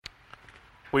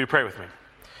Will you pray with me?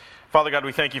 Father God,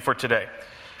 we thank you for today.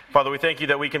 Father, we thank you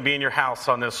that we can be in your house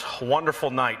on this wonderful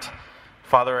night.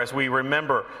 Father, as we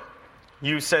remember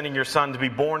you sending your son to be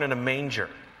born in a manger.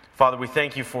 Father, we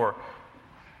thank you for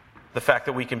the fact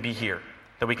that we can be here,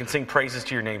 that we can sing praises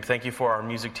to your name. Thank you for our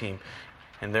music team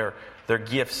and their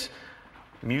gifts,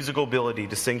 musical ability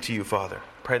to sing to you, Father.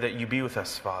 Pray that you be with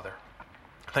us, Father.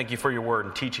 Thank you for your word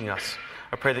and teaching us.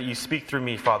 I pray that you speak through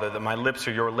me, Father, that my lips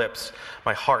are your lips,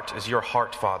 my heart is your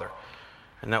heart, Father,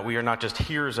 and that we are not just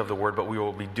hearers of the word, but we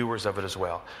will be doers of it as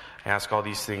well. I ask all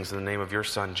these things in the name of your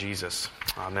Son, Jesus.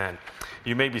 Amen.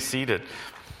 You may be seated.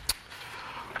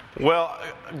 Well,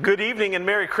 good evening and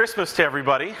Merry Christmas to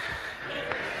everybody.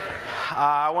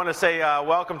 I want to say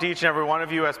welcome to each and every one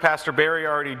of you, as Pastor Barry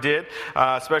already did.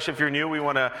 Especially if you're new, we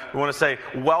want to say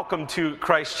welcome to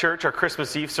Christ Church, our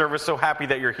Christmas Eve service. So happy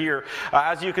that you're here.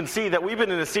 As you can see, that we've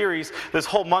been in a series this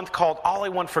whole month called All I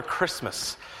Want for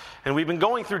Christmas, and we've been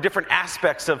going through different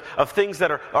aspects of things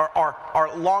that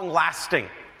are long lasting,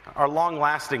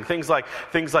 things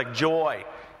like joy,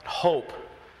 hope,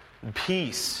 and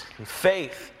peace, and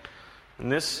faith. And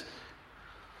this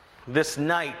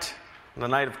night, the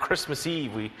night of Christmas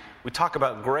Eve, we talk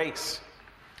about grace.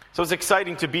 So it's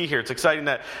exciting to be here. It's exciting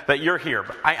that you're here.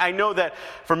 But I know that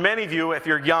for many of you, if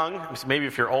you're young, maybe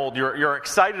if you're old, you're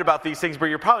excited about these things, but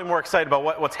you're probably more excited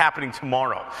about what's happening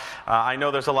tomorrow. I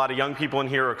know there's a lot of young people in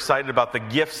here who are excited about the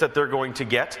gifts that they're going to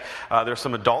get. There's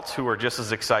some adults who are just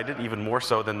as excited, even more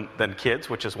so than kids,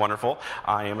 which is wonderful.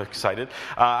 I am excited.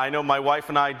 I know my wife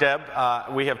and I, Deb,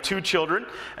 we have 2 children,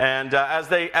 and as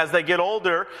they get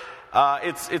older,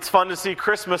 it's fun to see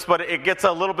Christmas, but it gets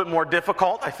a little bit more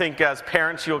difficult. I think as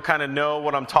parents, you'll kind of know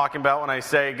what I'm talking about when I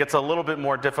say it gets a little bit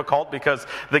more difficult, because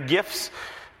the gifts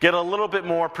get a little bit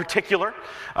more particular.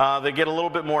 They get a little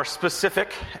bit more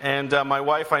specific. And my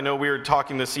wife, I know we were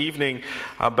talking this evening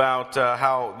about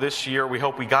how this year we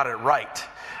hope we got it right.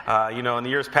 In the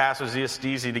years past, it was just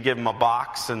easy to give them a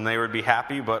box and they would be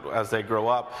happy. But as they grow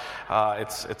up,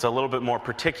 it's a little bit more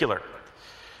particular.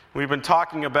 We've been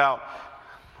talking about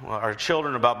our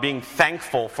children about being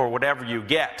thankful for whatever you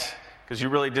get, because you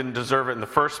really didn't deserve it in the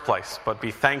first place, but be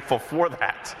thankful for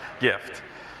that gift.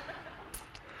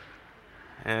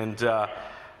 And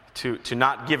to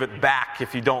not give it back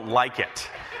if you don't like it.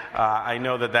 I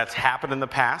know that's happened in the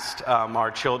past.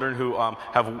 Our children who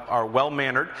are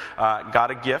well-mannered got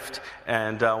a gift,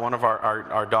 and one of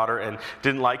our daughter and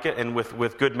didn't like it, and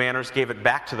with good manners gave it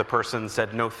back to the person and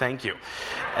said, "No, thank you."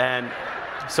 And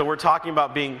so we're talking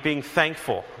about being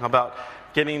thankful, about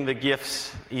getting the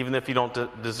gifts even if you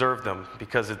don't deserve them,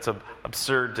 because it's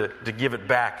absurd to give it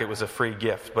back. It was a free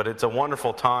gift, but it's a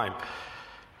wonderful time.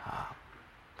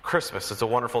 Christmas, it's a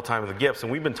wonderful time of the gifts,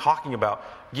 and we've been talking about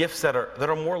gifts that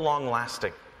are more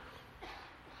long-lasting.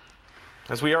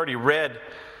 As we already read,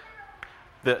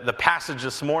 the passage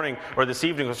this morning or this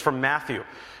evening was from Matthew,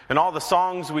 and all the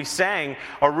songs we sang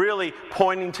are really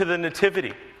pointing to the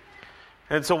Nativity.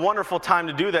 And it's a wonderful time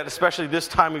to do that, especially this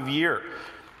time of year.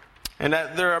 And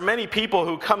there are many people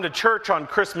who come to church on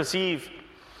Christmas Eve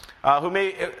who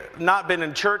may not been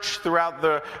in church throughout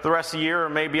the rest of the year, or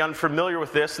may be unfamiliar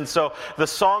with this. And so the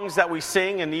songs that we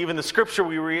sing and even the scripture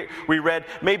we read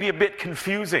may be a bit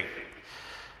confusing.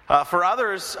 For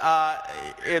others,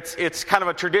 it's kind of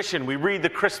a tradition. We read the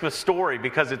Christmas story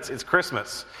because it's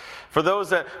Christmas. For those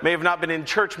that may have not been in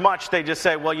church much, they just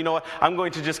say, well, you know what, I'm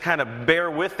going to just kind of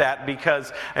bear with that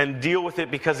and deal with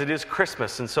it because it is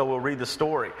Christmas, and so we'll read the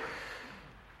story.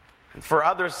 And for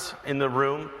others in the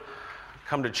room,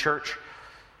 come to church,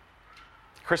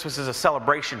 Christmas is a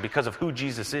celebration because of who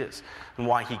Jesus is and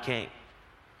why he came.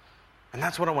 And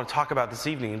that's what I want to talk about this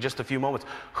evening in just a few moments.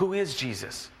 Who is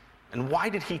Jesus and why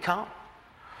did he come?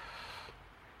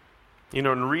 In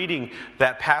reading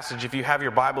that passage, if you have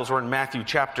your Bibles, we're in Matthew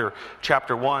chapter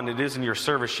 1. It is in your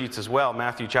service sheets as well.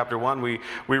 Matthew chapter 1, we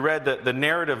read the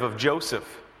narrative of Joseph.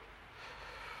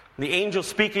 The angel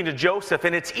speaking to Joseph,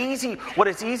 and it's easy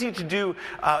to do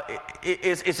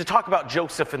is to talk about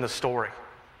Joseph in the story,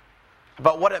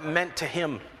 about what it meant to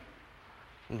him,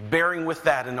 bearing with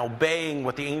that and obeying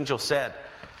what the angel said.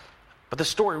 But the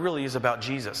story really is about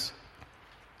Jesus.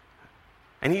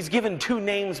 And he's given 2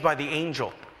 names by the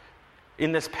angel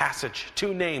in this passage,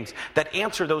 2 names that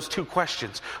answer those 2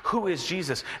 questions. Who is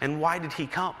Jesus and why did he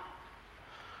come?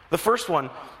 The first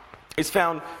one is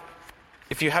found,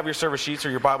 if you have your service sheets or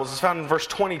your Bibles, is found in verse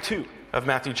 22 of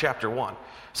Matthew chapter 1. It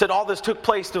said, all this took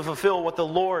place to fulfill what the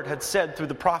Lord had said through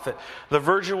the prophet. The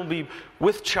virgin will be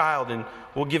with child and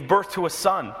will give birth to a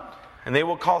son, and they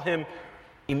will call him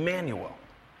Emmanuel,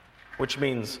 which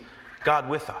means God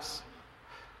with us.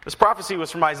 This prophecy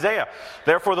was from Isaiah.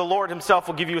 Therefore the Lord himself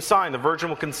will give you a sign. The virgin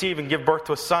will conceive and give birth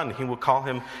to a son. He will call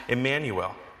him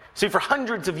Emmanuel. See, for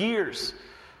hundreds of years,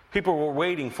 people were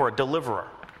waiting for a deliverer.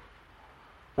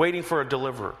 Waiting for a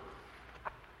deliverer.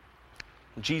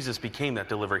 Jesus became that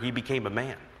deliverer. He became a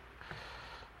man.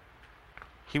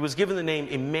 He was given the name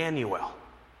Emmanuel,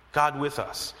 God with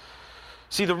us.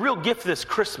 See, the real gift this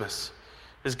Christmas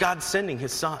is God sending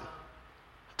his son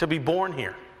to be born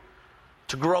here,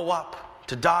 to grow up,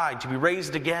 to die, to be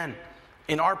raised again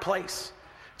in our place.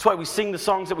 That's why we sing the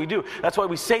songs that we do. That's why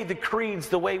we say the creeds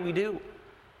the way we do.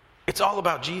 It's all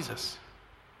about Jesus.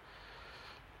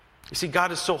 You see,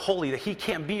 God is so holy that he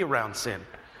can't be around sin.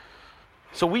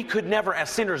 So we could never, as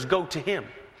sinners, go to him.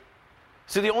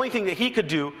 So the only thing that he could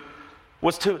do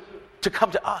was to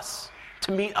come to us,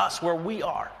 to meet us where we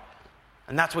are.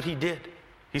 And that's what he did.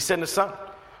 He sent his son.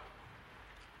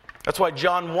 That's why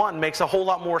John 1 makes a whole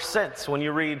lot more sense when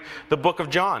you read the book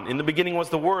of John. In the beginning was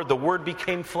the Word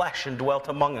became flesh and dwelt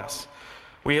among us.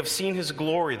 We have seen his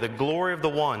glory, the glory of the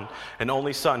one and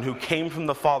only Son who came from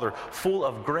the Father, full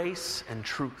of grace and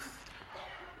truth.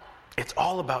 It's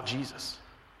all about Jesus.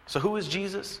 So who is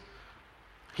Jesus?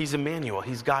 He's Emmanuel.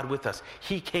 He's God with us.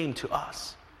 He came to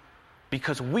us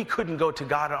because we couldn't go to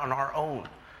God on our own.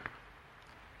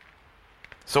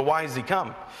 So why has he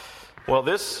come? Well,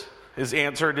 this is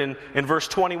answered in verse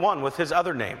 21 with his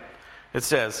other name. It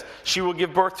says, she will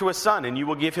give birth to a son, and you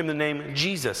will give him the name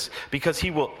Jesus, because he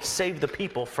will save the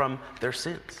people from their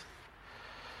sins.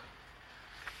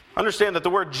 Understand that the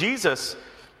word Jesus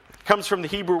comes from the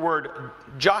Hebrew word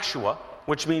Joshua,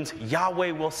 which means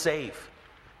Yahweh will save.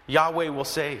 Yahweh will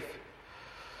save.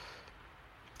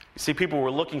 You see, people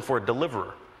were looking for a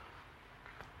deliverer.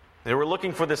 They were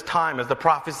looking for this time, as the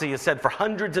prophecy has said, for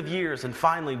hundreds of years, and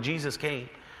finally Jesus came.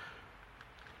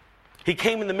 He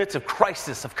came in the midst of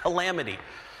crisis, of calamity,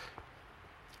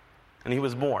 and he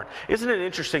was born. Isn't it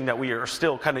interesting that we are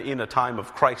still kind of in a time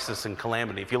of crisis and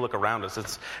calamity? If you look around us,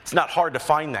 it's not hard to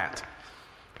find that.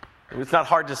 It's not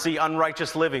hard to see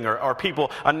unrighteous living or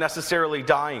people unnecessarily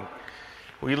dying.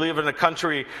 We live in a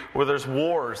country where there's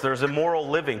wars, there's immoral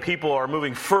living. People are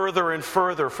moving further and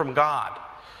further from God.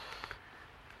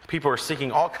 People are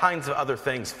seeking all kinds of other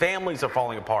things. Families are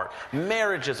falling apart.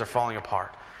 Marriages are falling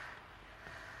apart.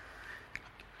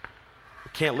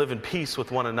 We can't live in peace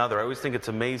with one another. I always think it's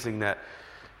amazing that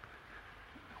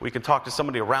we can talk to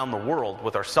somebody around the world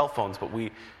with our cell phones, but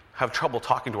we have trouble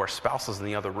talking to our spouses in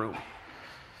the other room.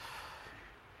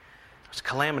 There's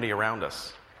calamity around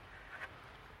us.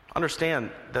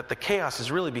 Understand that the chaos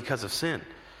is really because of sin.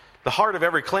 The heart of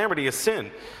every calamity is sin.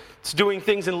 It's doing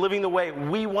things and living the way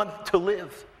we want to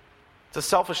live. It's a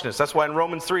selfishness. That's why in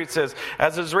Romans 3 it says,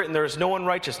 as it is written, there is no one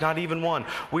righteous, not even one.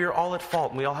 We are all at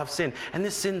fault and we all have sin. And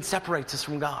this sin separates us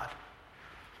from God.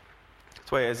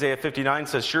 That's why Isaiah 59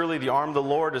 says, surely the arm of the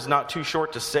Lord is not too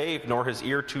short to save, nor his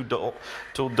ear too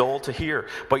dull to hear.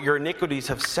 But your iniquities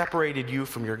have separated you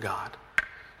from your God.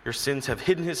 Your sins have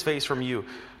hidden his face from you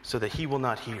so that he will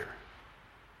not hear.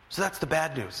 So that's the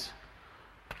bad news.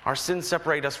 Our sins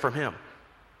separate us from him.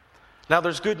 Now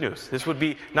there's good news. This would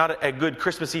be not a good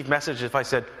Christmas Eve message if I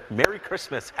said, Merry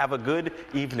Christmas, have a good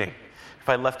evening. If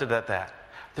I left it at that.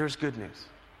 There's good news.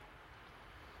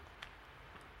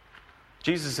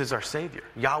 Jesus is our Savior.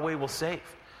 Yahweh will save.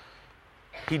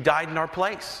 He died in our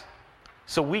place.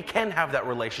 So we can have that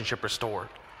relationship restored.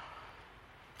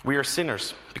 We are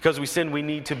sinners. Because we sin, we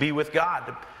need to be with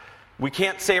God. We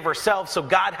can't save ourselves, so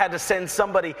God had to send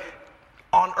somebody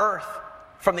on earth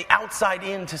from the outside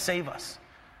in to save us.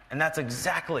 And that's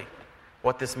exactly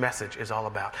what this message is all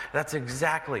about. That's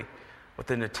exactly what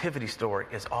the nativity story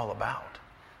is all about.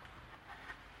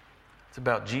 It's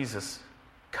about Jesus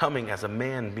coming as a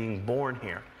man, being born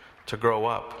here to grow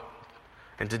up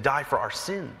and to die for our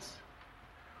sins.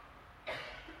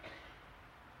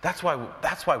 That's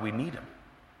why we need him.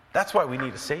 That's why we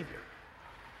need a Savior.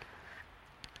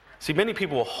 See, many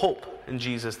people will hope in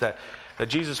Jesus that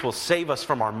Jesus will save us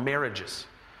from our marriages.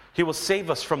 He will save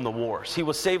us from the wars. He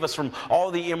will save us from all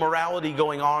the immorality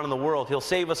going on in the world. He'll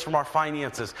save us from our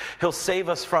finances. He'll save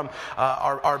us from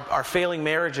our failing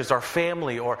marriages, our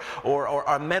family, or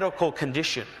our medical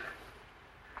condition.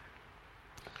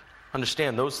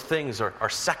 Understand, those things are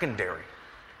secondary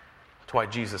to why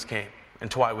Jesus came and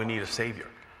to why we need a Savior.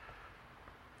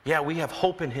 Yeah, we have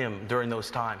hope in him during those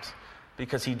times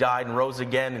because he died and rose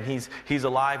again and he's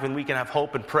alive, and we can have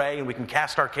hope and pray and we can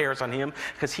cast our cares on him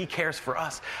because he cares for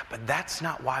us. But that's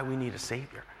not why we need a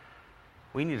Savior.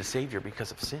 We need a Savior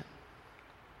because of sin.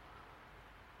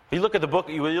 You look at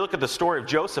the story of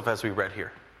Joseph as we read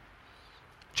here.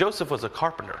 Joseph was a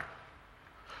carpenter.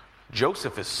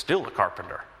 Joseph is still a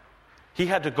carpenter. He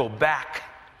had to go back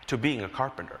to being a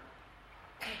carpenter.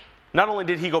 Not only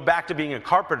did he go back to being a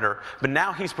carpenter, but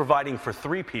now he's providing for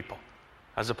 3 people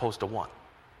as opposed to 1.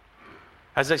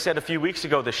 As I said a few weeks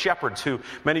ago, the shepherds who,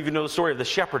 many of you know the story of the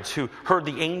shepherds who heard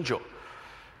the angel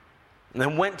and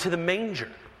then went to the manger.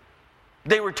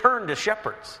 They returned as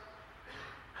shepherds.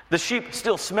 The sheep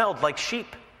still smelled like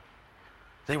sheep.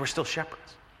 They were still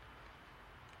shepherds.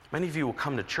 Many of you will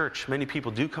come to church. Many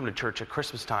people do come to church at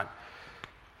Christmas time.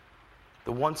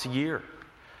 The once a year.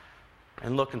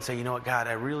 And look and say, you know what, God,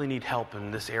 I really need help in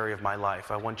this area of my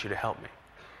life. I want you to help me.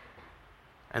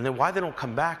 And then why they don't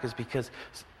come back is because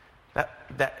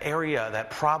that area,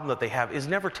 that problem that they have is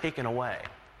never taken away.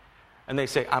 And they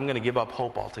say, I'm going to give up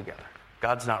hope altogether.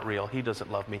 God's not real. He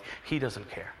doesn't love me. He doesn't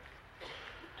care.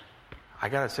 I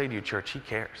got to say to you, church, He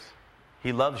cares.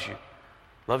 He loves you.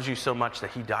 Loves you so much that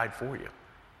He died for you.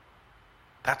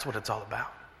 That's what it's all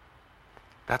about.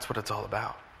 That's what it's all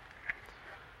about.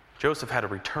 Joseph had to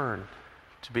return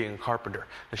to being a carpenter.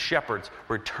 The shepherds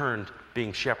returned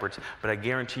being shepherds, but I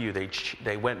guarantee you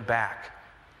they went back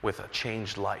with a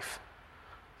changed life.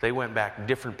 They went back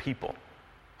different people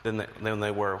than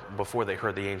they were before they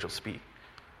heard the angel speak.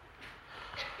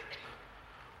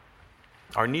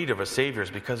 Our need of a Savior is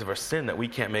because of our sin that we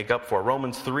can't make up for.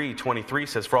 Romans 3:23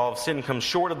 says, "For all of sin comes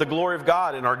short of the glory of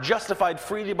God and are justified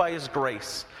freely by His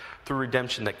grace through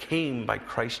redemption that came by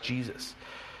Christ Jesus."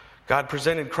 God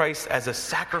presented Christ as a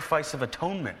sacrifice of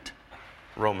atonement,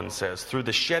 Romans says, through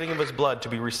the shedding of His blood to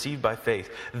be received by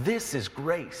faith. This is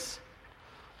grace.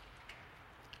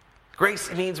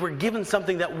 Grace means we're given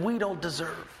something that we don't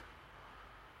deserve.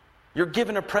 You're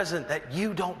given a present that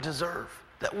you don't deserve,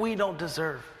 that we don't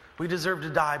deserve. We deserve to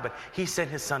die, but He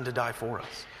sent His Son to die for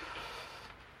us.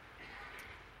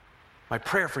 My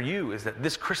prayer for you is that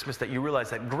this Christmas that you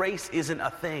realize that grace isn't a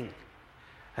thing.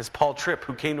 As Paul Tripp,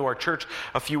 who came to our church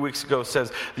a few weeks ago,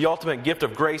 says, the ultimate gift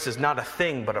of grace is not a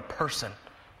thing, but a person,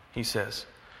 he says.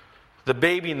 The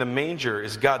baby in the manger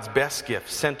is God's best gift,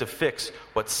 sent to fix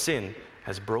what sin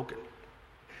has broken.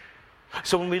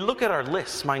 So when we look at our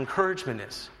lists, my encouragement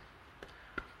is,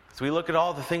 as we look at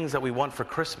all the things that we want for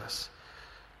Christmas,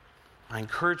 my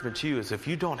encouragement to you is if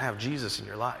you don't have Jesus in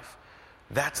your life,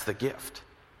 that's the gift.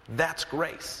 That's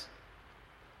grace.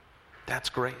 That's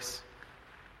grace.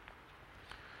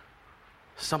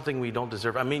 Something we don't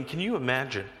deserve. I mean, can you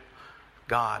imagine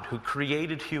God, who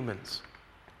created humans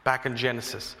back in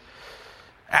Genesis,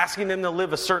 asking them to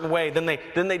live a certain way, then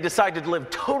they decide to live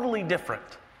totally different.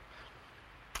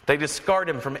 They discard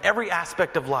Him from every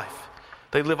aspect of life.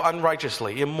 They live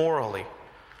unrighteously, immorally.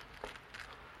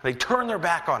 They turn their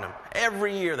back on Him.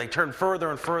 Every year they turn further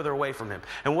and further away from Him.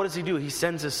 And what does He do? He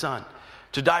sends His Son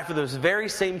to die for those very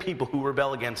same people who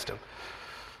rebel against Him,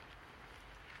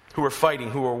 who are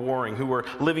fighting, who are warring, who are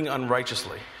living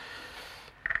unrighteously,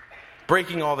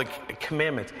 breaking all the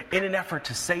commandments in an effort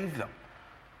to save them.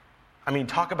 I mean,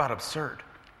 talk about absurd.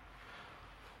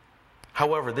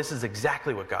 However, this is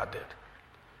exactly what God did.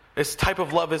 This type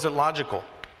of love isn't logical.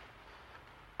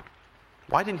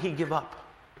 Why didn't He give up?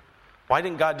 Why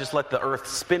didn't God just let the earth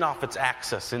spin off its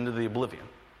axis into the oblivion?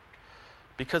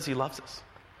 Because He loves us.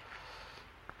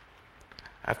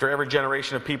 After every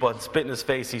generation of people had spit in His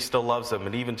face, He still loves them.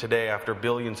 And even today, after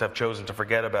billions have chosen to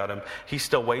forget about Him, He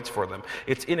still waits for them.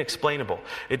 It's inexplainable.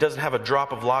 It doesn't have a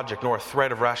drop of logic nor a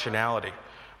thread of rationality.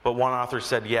 But one author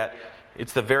said, yet,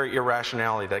 it's the very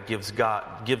irrationality that gives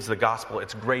the gospel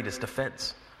its greatest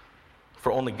offense.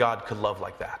 For only God could love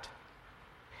like that.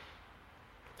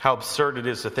 How absurd it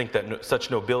is to think that such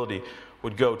nobility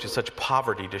would go to such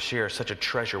poverty to share such a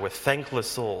treasure with thankless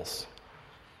souls.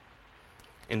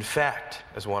 In fact,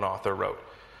 as one author wrote,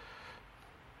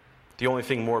 the only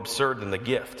thing more absurd than the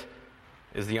gift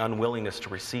is the unwillingness to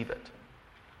receive it.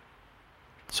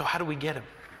 So how do we get Him?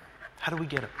 How do we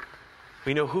get Him?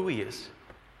 We know who He is.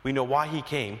 We know why He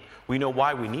came. We know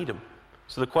why we need Him.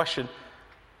 So the question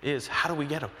is, how do we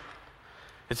get Him?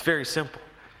 It's very simple.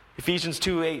 Ephesians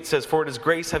 2:8 says, "For it is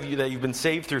grace that you've been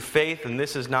saved through faith, and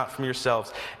this is not from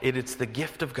yourselves. It's the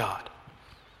gift of God."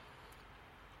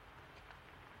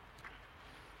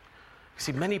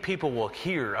 See, many people will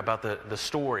hear about the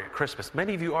story at Christmas.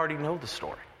 Many of you already know the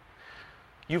story.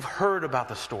 You've heard about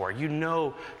the story. You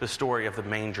know the story of the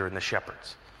manger and the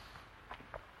shepherds.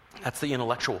 That's the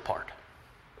intellectual part.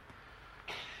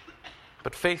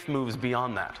 But faith moves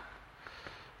beyond that.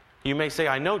 You may say,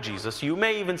 I know Jesus. You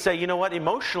may even say, you know what,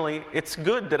 emotionally, it's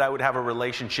good that I would have a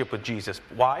relationship with Jesus.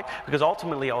 Why? Because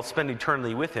ultimately I'll spend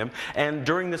eternity with him. And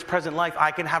during this present life,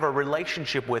 I can have a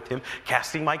relationship with him,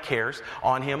 casting my cares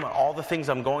on him, all the things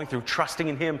I'm going through, trusting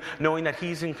in him, knowing that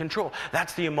he's in control.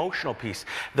 That's the emotional piece.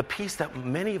 The piece that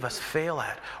many of us fail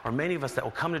at, or many of us that will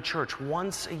come to church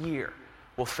once a year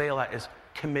will fail at, is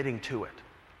committing to it.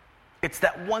 It's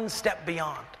that one step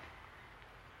beyond.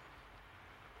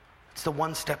 It's the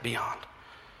one step beyond.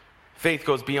 Faith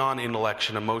goes beyond intellect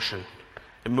and emotion.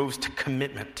 It moves to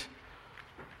commitment.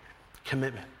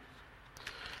 Commitment.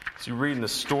 As you read in the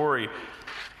story,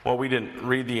 well, we didn't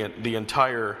read the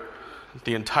entire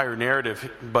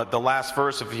narrative, but the last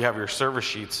verse, if you have your service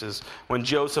sheets, is when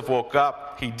Joseph woke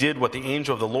up, he did what the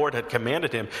angel of the Lord had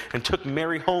commanded him and took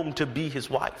Mary home to be his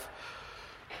wife.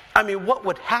 I mean, what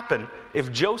would happen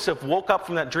if Joseph woke up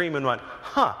from that dream and went,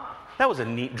 that was a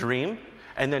neat dream,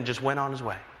 and then just went on his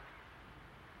way?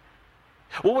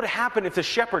 What would happen if the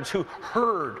shepherds who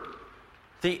heard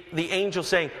the angel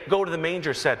saying, go to the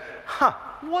manger, said,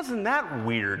 wasn't that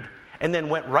weird? And then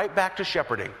went right back to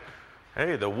shepherding.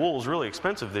 Hey, the wool's really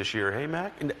expensive this year, hey,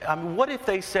 Mac? And, what if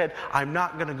they said, I'm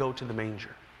not going to go to the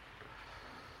manger?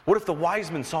 What if the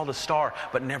wise men saw the star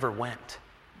but never went?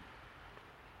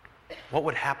 What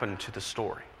would happen to the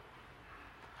story?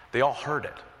 They all heard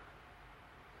it.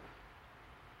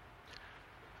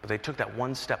 But they took that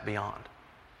one step beyond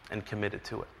and committed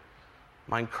to it.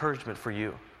 My encouragement for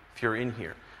you, if you're in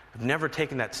here, have never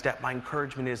taken that step, my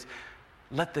encouragement is,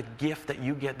 let the gift that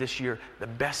you get this year, the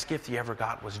best gift you ever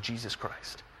got was Jesus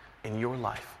Christ in your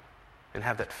life. And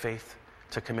have that faith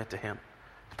to commit to him.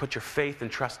 To put your faith and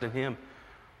trust in him.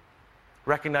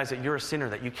 Recognize that you're a sinner,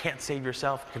 that you can't save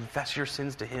yourself. Confess your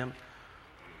sins to him.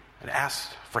 And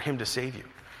ask for him to save you.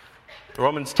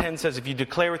 Romans 10 says, if you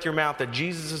declare with your mouth that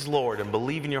Jesus is Lord and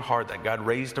believe in your heart that God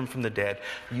raised him from the dead,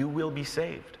 you will be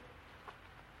saved.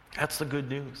 That's the good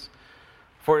news.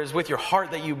 For it is with your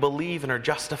heart that you believe and are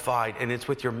justified, and it's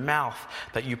with your mouth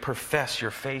that you profess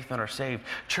your faith and are saved.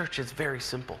 Church, it's very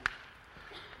simple.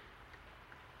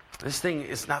 This thing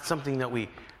is not something that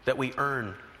we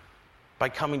earn by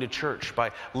coming to church,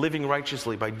 by living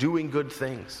righteously, by doing good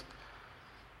things.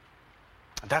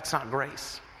 That's not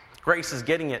grace. Grace is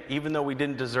getting it even though we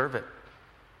didn't deserve it.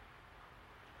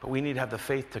 But we need to have the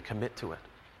faith to commit to it.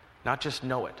 Not just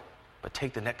know it, but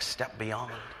take the next step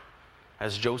beyond.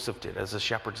 As Joseph did, as the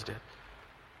shepherds did.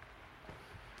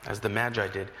 As the Magi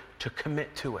did, to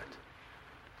commit to it.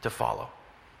 To follow.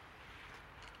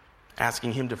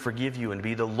 Asking him to forgive you and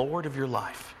be the Lord of your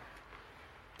life.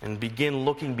 And begin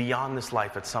looking beyond this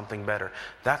life at something better.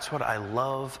 That's what I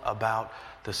love about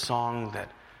the song that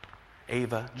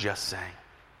Ava just sang.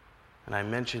 And I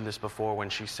mentioned this before when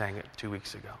she sang it 2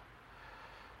 weeks ago.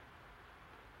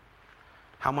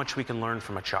 How much we can learn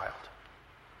from a child.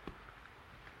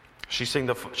 She sang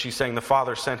the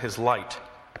Father sent his light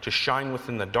to shine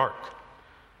within the dark.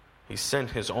 He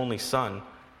sent his only Son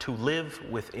to live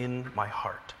within my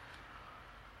heart.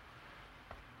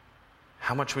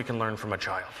 How much we can learn from a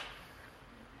child.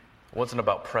 It wasn't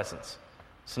about presents.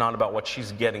 It's not about what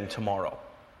she's getting tomorrow.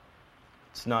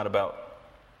 It's not about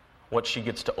what she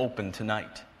gets to open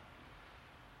tonight.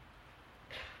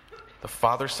 The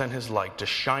Father sent his light to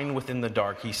shine within the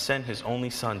dark. He sent his only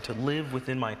Son to live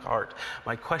within my heart.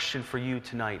 My question for you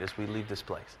tonight as we leave this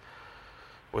place,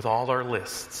 with all our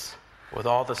lists, with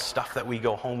all the stuff that we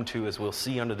go home to as we'll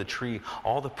see under the tree,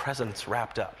 all the presents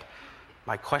wrapped up,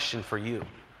 my question for you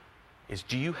is,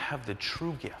 do you have the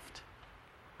true gift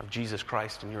of Jesus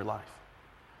Christ in your life?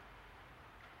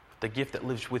 The gift that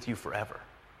lives with you forever.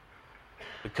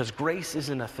 Because grace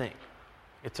isn't a thing,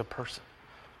 it's a person.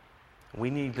 We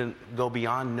need to go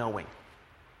beyond knowing,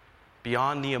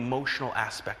 beyond the emotional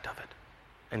aspect of it,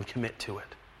 and commit to it.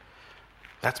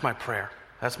 That's my prayer.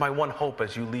 That's my one hope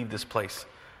as you leave this place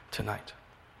tonight.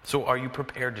 So are you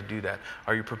prepared to do that?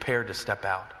 Are you prepared to step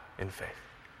out in faith?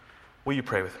 Will you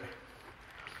pray with me?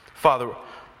 Father,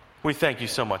 we thank you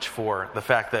so much for the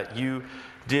fact that you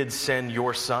did send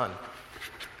your Son,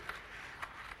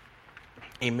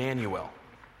 Emmanuel,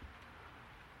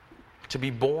 to be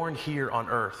born here on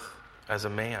earth as a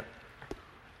man.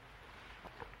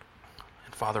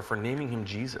 And Father, for naming him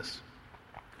Jesus,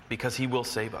 because he will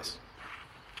save us.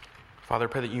 Father, I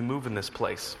pray that you move in this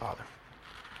place, Father.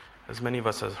 As many of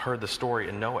us have heard the story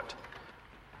and know it,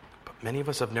 but many of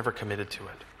us have never committed to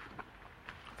it.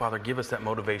 Father, give us that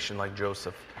motivation like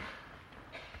Joseph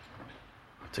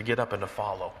to get up and to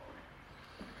follow.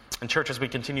 And church, as we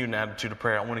continue in attitude of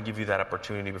prayer, I want to give you that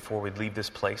opportunity before we leave this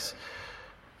place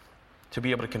to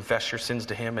be able to confess your sins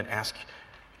to him and ask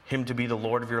him to be the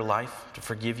Lord of your life, to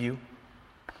forgive you.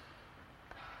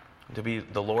 to be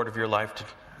the Lord of your life,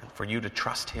 for you to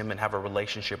trust him and have a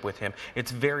relationship with him.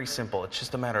 It's very simple. It's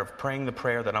just a matter of praying the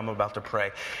prayer that I'm about to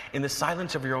pray. In the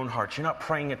silence of your own heart, you're not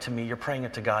praying it to me, you're praying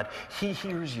it to God. He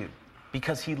hears you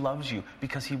because he loves you,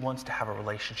 because he wants to have a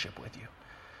relationship with you.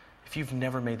 If you've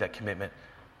never made that commitment,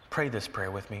 pray this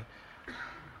prayer with me.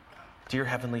 Dear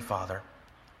Heavenly Father,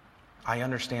 I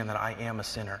understand that I am a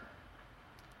sinner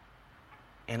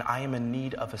and I am in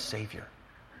need of a Savior.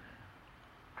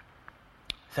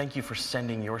 Thank you for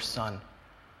sending your Son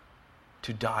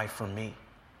to die for me.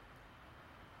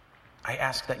 I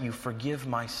ask that you forgive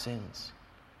my sins.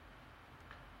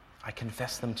 I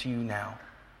confess them to you now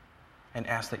and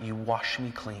ask that you wash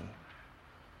me clean.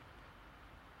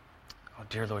 Oh,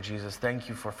 dear Lord Jesus, thank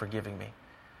you for forgiving me.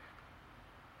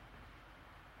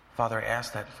 Father, I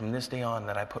ask that from this day on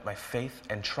that I put my faith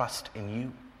and trust in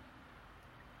you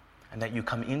and that you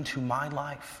come into my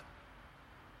life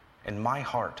and my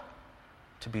heart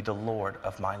to be the Lord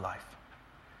of my life.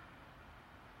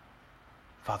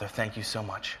 Father, thank you so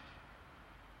much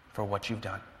for what you've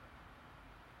done.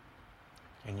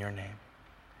 In your name.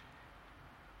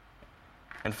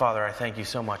 And Father, I thank you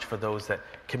so much for those that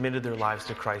committed their lives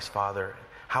to Christ, Father,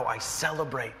 how I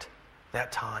celebrate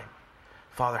that time.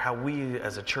 Father, how we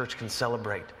as a church can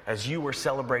celebrate, as you are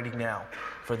celebrating now,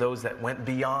 for those that went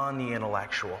beyond the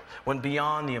intellectual, went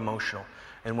beyond the emotional,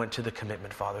 and went to the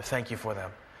commitment, Father. Thank you for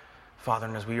them. Father,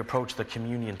 and as we approach the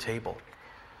communion table,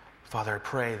 Father, I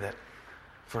pray that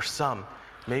for some,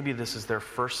 maybe this is their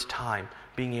first time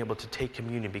being able to take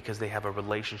communion because they have a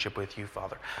relationship with you,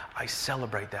 Father. I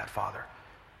celebrate that, Father,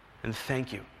 and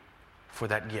thank you for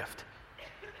that gift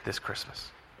this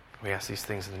Christmas. We ask these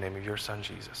things in the name of your Son,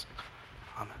 Jesus.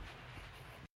 Amen.